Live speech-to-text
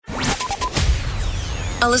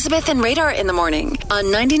Elizabeth and Radar in the morning on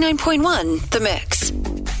 99.1 The Mix.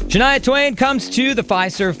 Shania Twain comes to the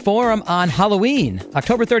Fiserv Forum on Halloween,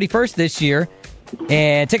 October 31st this year.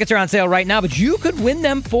 And tickets are on sale right now, but you could win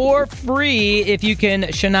them for free if you can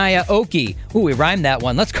Shania Oki. Ooh, we rhymed that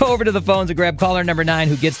one. Let's go over to the phones and grab caller number 9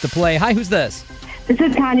 who gets to play. Hi, who's this? This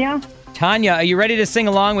is Tanya. Tanya, are you ready to sing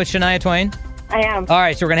along with Shania Twain? I am. All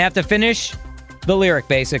right, so we're going to have to finish the lyric,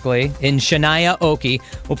 basically, in Shania Oki.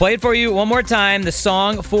 We'll play it for you one more time. The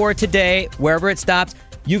song for today, wherever it stops,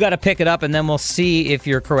 you got to pick it up, and then we'll see if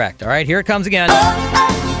you're correct. All right, here it comes again. Get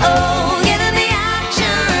in the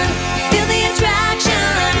action, feel the attraction,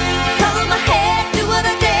 cover my head, do what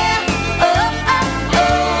I dare. I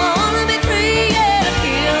wanna be free, yeah,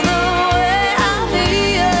 feel the way I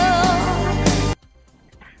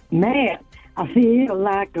feel. Man, I feel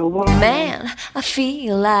like a woman. Man, I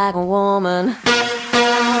feel like a woman.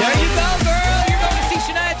 There you go, girl. You're going to see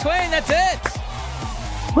Shania Twain. That's it.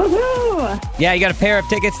 Woohoo! Yeah, you got a pair of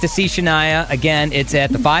tickets to see Shania. Again, it's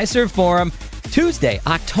at the Fiserv Forum Tuesday,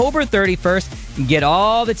 October 31st. You can get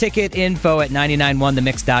all the ticket info at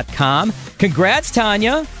 991themix.com. Congrats,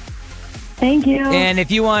 Tanya. Thank you. And if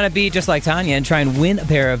you want to be just like Tanya and try and win a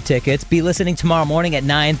pair of tickets, be listening tomorrow morning at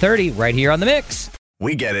 9:30 right here on The Mix.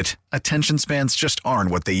 We get it. Attention spans just aren't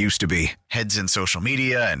what they used to be. Heads in social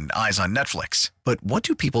media and eyes on Netflix. But what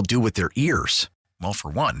do people do with their ears? Well, for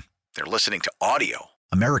one, they're listening to audio.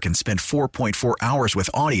 Americans spend 4.4 hours with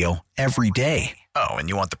audio every day. Oh, and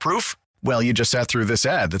you want the proof? Well, you just sat through this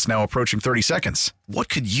ad that's now approaching 30 seconds. What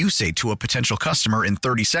could you say to a potential customer in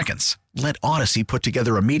 30 seconds? Let Odyssey put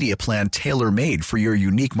together a media plan tailor-made for your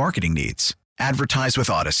unique marketing needs. Advertise with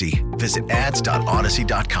Odyssey. Visit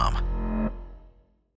ads.odyssey.com.